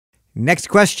Next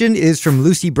question is from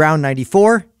Lucy Brown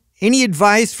 94. Any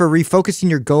advice for refocusing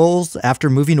your goals after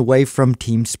moving away from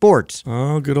team sports?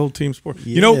 Oh, good old team sport.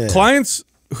 Yeah. You know, clients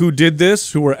who did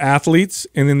this, who were athletes,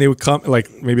 and then they would come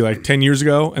maybe 10 years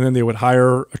ago, and then they would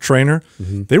hire a trainer.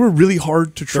 They were really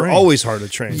hard to train. They're always hard to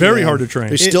train. Very hard to train.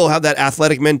 They still have that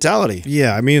athletic mentality.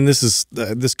 Yeah, I mean, this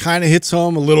kind of hits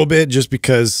home a little bit just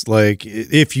because, like,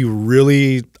 if you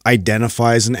really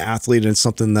identify as an athlete and it's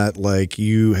something that, like,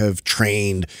 you have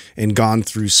trained and gone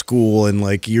through school and,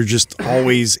 like, you're just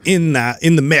always in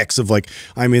the mix of, like,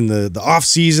 I'm in the off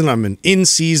season, I'm in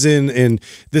season, and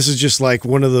this is just like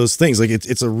one of those things. Like,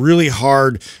 it's a really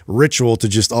hard ritual to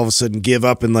just all of a sudden give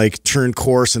up and, like, turn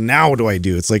course. And now what do I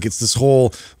do? It's like, it's this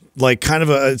whole, like, kind of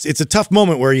it's a tough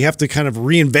moment where you have to kind of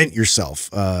reinvent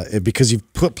yourself because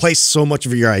you've placed so much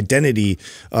of your identity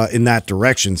in that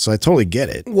direction. So I totally get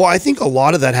it. Well, I think a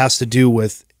lot of that has to do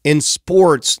with, in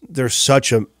sports, there's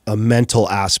such a mental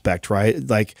aspect, right?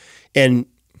 Like, and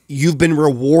you've been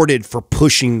rewarded for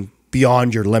pushing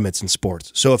beyond your limits in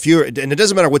sports. So if you're, and it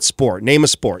doesn't matter what sport, name a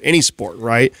sport, any sport,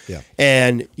 right? Yeah.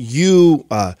 And you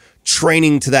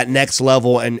training to that next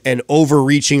level and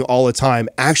overreaching all the time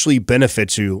actually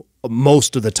benefits you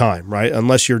most of the time, right?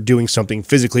 Unless you're doing something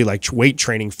physically like weight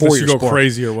training for your sport. Go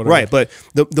crazy or whatever. Right, but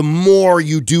the more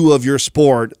you do of your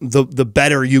sport, the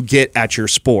better you get at your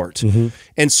sport.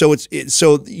 And so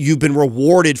so you've been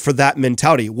rewarded for that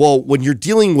mentality. Well, when you're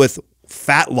dealing with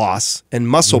fat loss and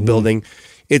muscle building,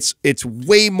 it's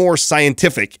way more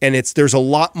scientific, and there's a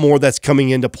lot more that's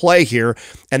coming into play here,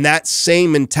 and that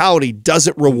same mentality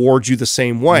doesn't reward you the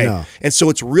same way. No. And so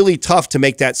it's really tough to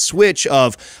make that switch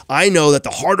of, I know that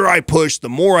the harder I push, the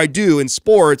more I do in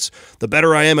sports, the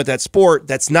better I am at that sport.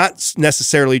 That's not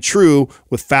necessarily true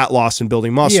with fat loss and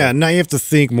building muscle. Yeah, now you have to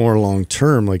think more long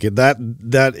term. Like,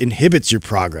 that inhibits your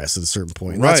progress at a certain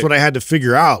point. And that's what I had to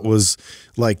figure out, was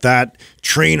like that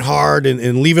train hard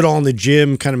and leave it all in the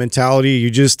gym kind of mentality. You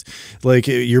just, like,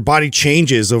 your body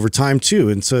changes over time too.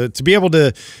 And so to be able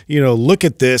to, look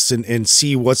at this and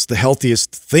see what's the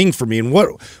healthiest thing for me and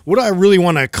what I really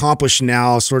want to accomplish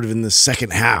now sort of in the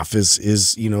second half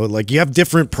is like, you have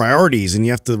different priorities, and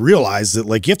you have to realize that,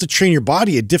 like, you have to train your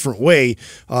body a different way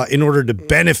in order to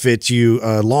benefit you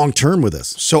long term with this.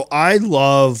 So I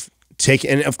love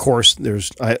and of course,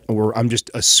 I'm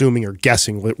just assuming or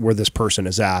guessing where this person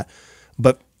is at,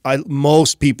 but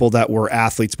most people that were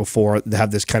athletes before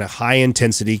have this kind of high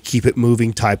intensity, keep it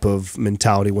moving type of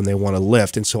mentality when they want to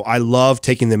lift. And so I love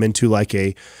taking them into like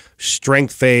a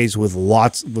strength phase with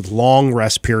long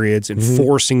rest periods and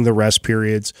forcing the rest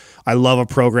periods. I love a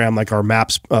program like our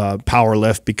MAPS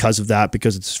Powerlift because of that,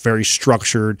 because it's very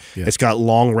structured. Yeah. It's got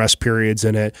long rest periods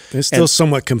in it. It's still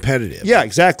somewhat competitive. Yeah,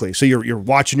 exactly. So you're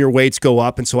watching your weights go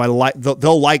up, and so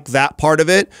they'll like that part of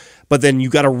it. But then you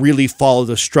got to really follow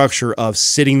the structure of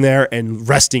sitting there and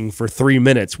resting for 3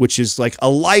 minutes, which is like a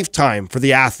lifetime for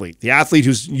the athlete. The athlete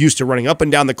who's used to running up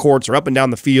and down the courts or up and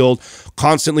down the field,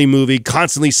 constantly moving,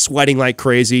 constantly sweating like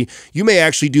crazy. You may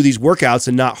actually do these workouts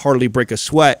and not hardly break a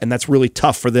sweat, and that's really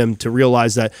tough for them to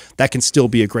realize that can still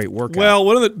be a great workout. Well,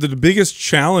 one of the biggest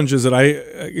challenges that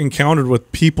I encountered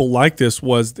with people like this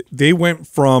was they went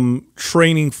from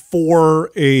training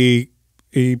for a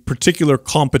particular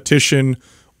competition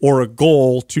or a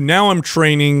goal to now I'm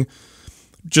training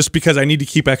just because I need to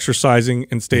keep exercising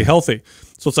and stay healthy.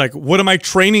 So it's like, what am I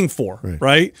training for,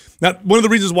 right? Now, one of the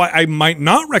reasons why I might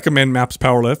not recommend MAPS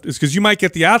Powerlift is because you might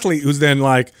get the athlete who's then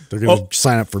like, they're going to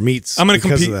sign up for meets. I'm going to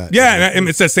compete. Yeah, and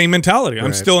it's that same mentality.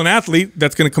 I'm still an athlete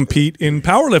that's going to compete in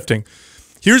powerlifting.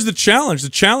 Here's the challenge. The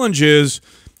challenge is,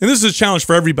 and this is a challenge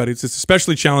for everybody, it's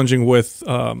especially challenging with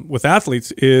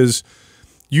athletes, is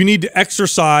you need to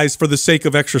exercise for the sake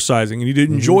of exercising. You need to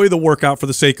enjoy the workout for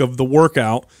the sake of the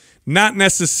workout, not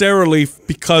necessarily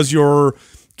because you're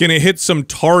going to hit some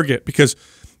target. Because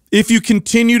if you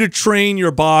continue to train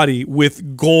your body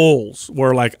with goals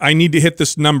where, like, I need to hit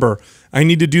this number, I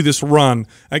need to do this run.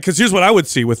 Because here's what I would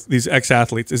see with these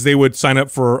ex-athletes is they would sign up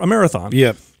for a marathon.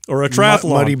 Yep. Or a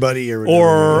triathlon, Muddy Buddy,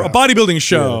 or a bodybuilding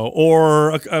show, or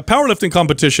a powerlifting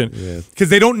competition. Because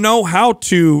they don't know how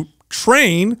to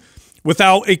train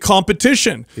without a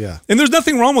competition. And there's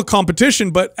nothing wrong with competition,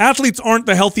 but athletes aren't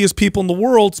the healthiest people in the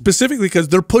world, specifically because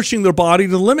they're pushing their body to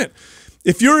the limit.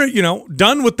 If you're,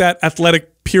 done with that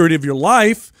athletic period of your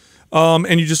life,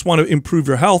 and you just want to improve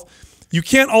your health, you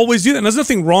can't always do that. And there's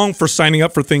nothing wrong for signing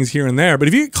up for things here and there. But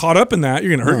if you get caught up in that,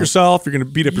 you're going to hurt yourself. You're going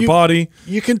to beat up your body.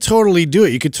 You can totally do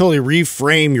it. You can totally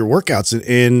reframe your workouts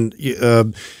and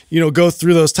you know, go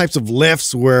through those types of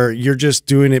lifts where you're just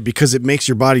doing it because it makes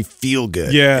your body feel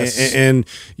good. Yes. And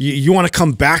you want to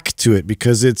come back to it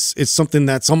because it's something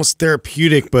that's almost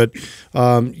therapeutic, but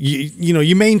you know,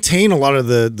 you maintain a lot of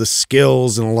the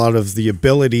skills and a lot of the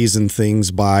abilities and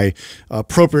things by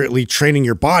appropriately training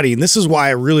your body. And this is why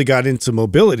I really got into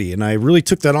mobility, and I really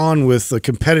took that on with a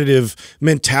competitive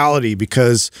mentality,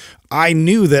 because I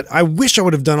knew that I wish I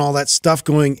would have done all that stuff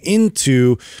going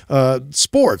into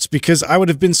sports, because I would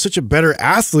have been such a better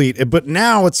athlete. But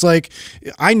now it's like,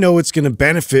 I know it's going to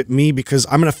benefit me because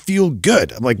I'm going to feel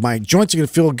good. Like, my joints are going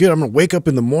to feel good. I'm going to wake up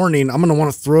in the morning. I'm going to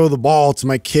want to throw the ball to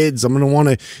my kids. I'm going to want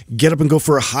to get up and go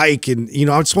for a hike. And, you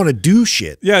know, I just want to do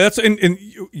shit. Yeah, that's and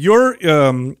your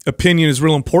opinion is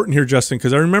real important here, Justin,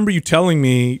 because I remember you telling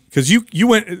me, because you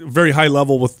went very high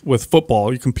level with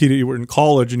football. You competed, you were in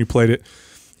college and you played it.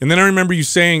 And then I remember you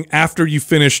saying after you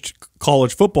finished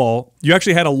college football, you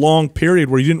actually had a long period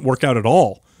where you didn't work out at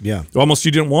all. Yeah. Almost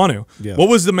you didn't want to. Yeah. What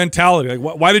was the mentality?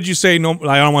 Like, why did you say, no,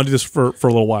 I don't want to do this for a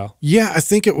little while? Yeah, I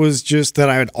think it was just that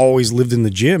I had always lived in the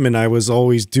gym, and I was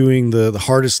always doing the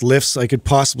hardest lifts I could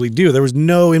possibly do. There was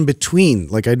no in between.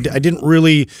 Like, I didn't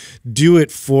really do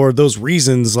it for those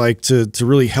reasons, like to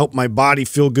really help my body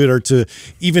feel good, or to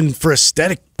even for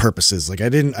aesthetic purposes. Like,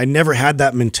 I never had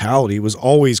that mentality. It was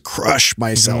always crush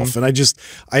myself. And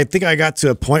I think I got to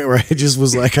a point where I just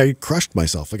was like, I crushed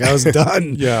myself. Like, I was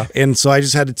done. Yeah. And so I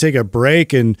just had to take a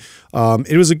break, and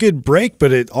it was a good break,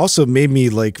 but it also made me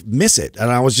like miss it.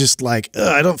 And I was just like,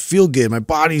 I don't feel good. My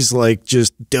body's like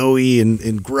just doughy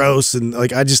and gross. And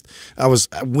like, I was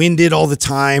winded all the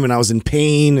time, and I was in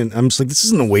pain, and I'm just like, this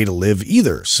isn't a way to live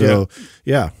either. So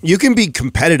yeah. You can be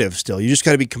competitive still. You just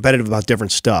got to be competitive about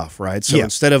different stuff, right? So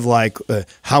instead of like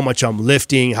how much I'm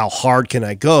lifting, how hard can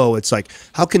I go, it's like,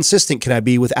 how consistent can I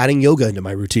be with adding yoga into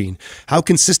my routine? How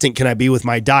consistent can I be with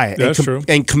my diet? That's true.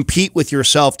 And compete with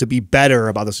yourself to be better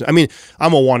about this. I mean,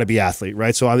 I'm a wannabe athlete,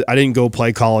 right? So I didn't go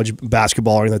play college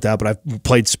basketball or anything like that, but I've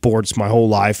played sports my whole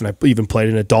life, and I even played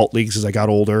in adult leagues as I got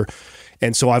older.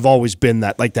 And so I've always been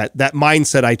that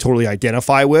mindset I totally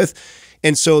identify with.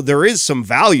 And so there is some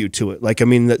value to it. Like, I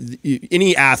mean,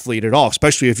 any athlete at all,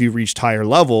 especially if you've reached higher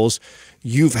levels,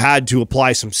 you've had to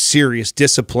apply some serious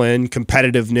discipline,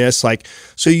 competitiveness. Like,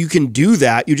 so you can do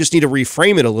that. You just need to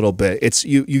reframe it a little bit. It's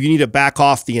you need to back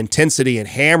off the intensity and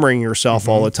hammering yourself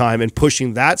all the time and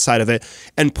pushing that side of it,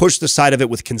 and push the side of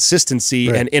it with consistency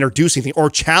and introducing things,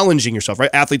 or challenging yourself, right?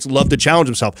 Athletes love to challenge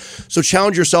themselves. So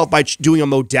challenge yourself by doing a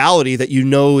modality that you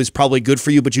know is probably good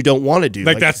for you, but you don't want to do.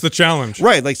 Like that's the challenge.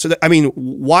 Right. Like, so I mean,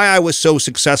 why I was so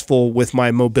successful with my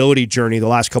mobility journey the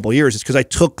last couple of years is because I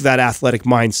took that athletic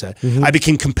mindset. I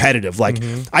became competitive. Like,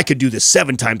 I could do this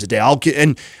 7 times a day.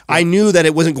 And I knew that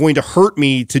it wasn't going to hurt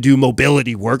me to do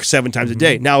mobility work 7 times a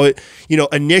day. Now,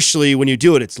 initially when you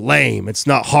do it, it's lame. It's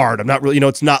not hard. I'm not really,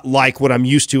 it's not like what I'm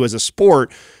used to as a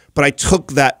sport. But I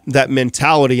took that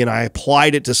mentality and I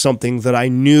applied it to something that I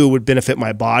knew would benefit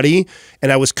my body,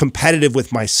 and I was competitive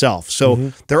with myself.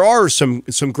 So there are some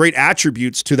great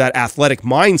attributes to that athletic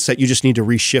mindset. You just need to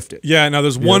reshift it. Yeah. Now,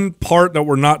 there's one part that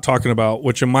we're not talking about,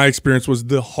 which in my experience was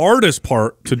the hardest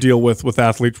part to deal with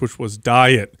athletes, which was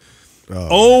diet.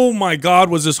 Oh my God,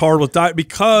 was this hard with diet?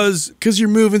 Because you're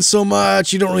moving so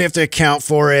much, you don't really have to account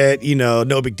for it.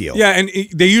 No big deal. Yeah, and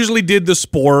they usually did the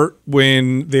sport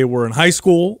when they were in high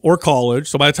school or college.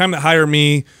 So by the time they hire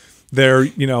me, they're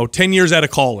 10 years out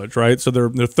of college, right? So they're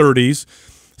in their 30s.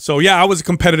 So yeah, I was a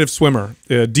competitive swimmer,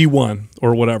 D1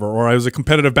 or whatever, or I was a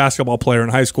competitive basketball player in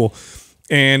high school,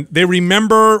 and they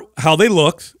remember how they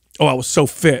looked. Oh, I was so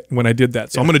fit when I did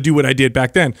that. So I'm going to do what I did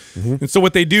back then. And so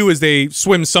what they do is they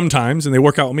swim sometimes and they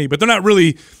work out with me, but they're not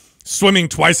really swimming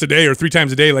twice a day or 3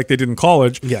 times a day like they did in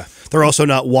college. Yeah. They're also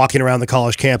not walking around the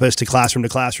college campus to classroom.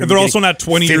 And they're also not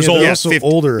 20 years old. They're also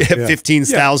older.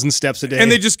 15,000 steps a day.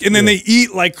 And then they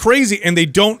eat like crazy, and they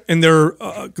don't, and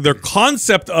their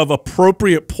concept of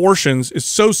appropriate portions is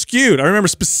so skewed. I remember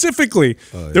specifically,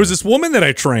 there was this woman that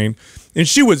I trained, and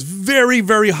she was very,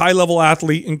 very high-level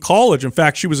athlete in college. In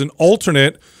fact, she was an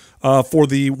alternate for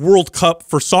the World Cup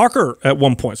for soccer at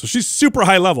one point. So she's super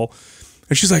high level.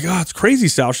 And she's like, oh, it's crazy,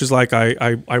 Sal. She's like,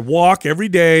 I walk every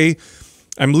day.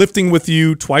 I'm lifting with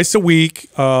you twice a week,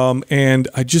 and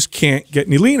I just can't get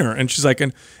any leaner. And she's like,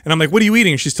 and I'm like, what are you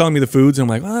eating? And she's telling me the foods. And I'm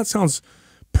like, well, that sounds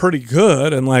pretty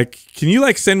good. And like, can you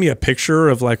like send me a picture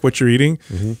of like what you're eating?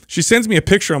 She sends me a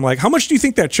picture. I'm like, how much do you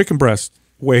think that chicken breast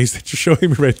weighs that you're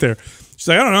showing me right there? She's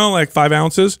like, I don't know, like 5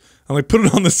 ounces. I'm like, put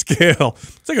it on the scale.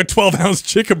 It's like a 12-ounce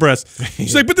chicken breast.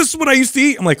 She's like, but this is what I used to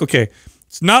eat. I'm like, okay,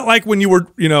 it's not like when you were,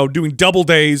 you know, doing double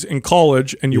days in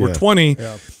college and you were 20.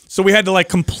 Yeah. So we had to like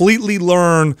completely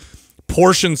learn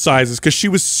portion sizes because she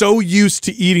was so used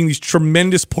to eating these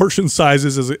tremendous portion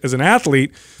sizes as an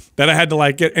athlete that I had to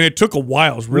like get, and it took a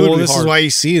while. It was really, really this hard. is why you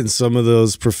see in some of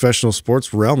those professional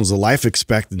sports realms, the life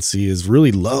expectancy is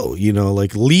really low, you know,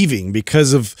 like leaving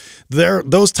because of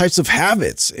those types of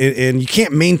habits. And you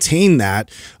can't maintain that.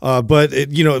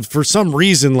 But, you know, for some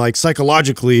reason, like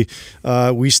psychologically,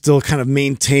 we still kind of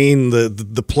maintain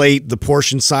the plate, the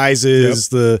portion sizes,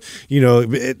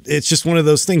 it's just one of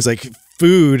those things like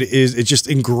food it's just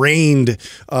ingrained,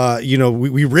 you know,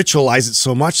 we ritualize it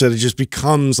so much that it just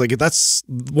becomes like, that's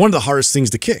one of the hardest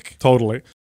things to kick. Totally.